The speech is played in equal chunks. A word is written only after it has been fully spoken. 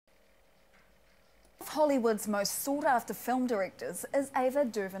Hollywood's most sought-after film directors is Ava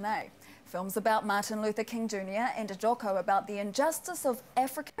DuVernay. Films about Martin Luther King Jr. and a doco about the injustice of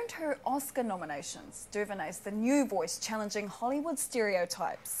Africa earned her Oscar nominations. DuVernay's the new voice challenging Hollywood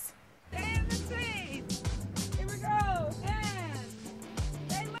stereotypes. Here we go,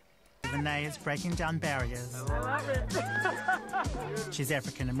 DuVernay is breaking down barriers. I love it. She's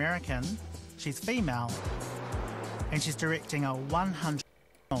African American, she's female, and she's directing a 100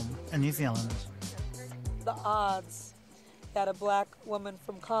 film in New Zealand. The odds that a black woman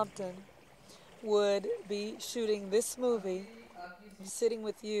from Compton would be shooting this movie, sitting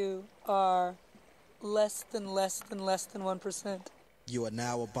with you, are less than 1%. You are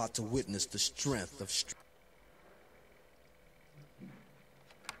now about to witness the strength of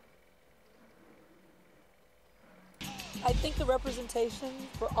I think the representation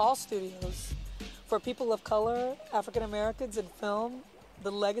for all studios, for people of color, African Americans in film,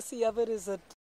 the legacy of it is a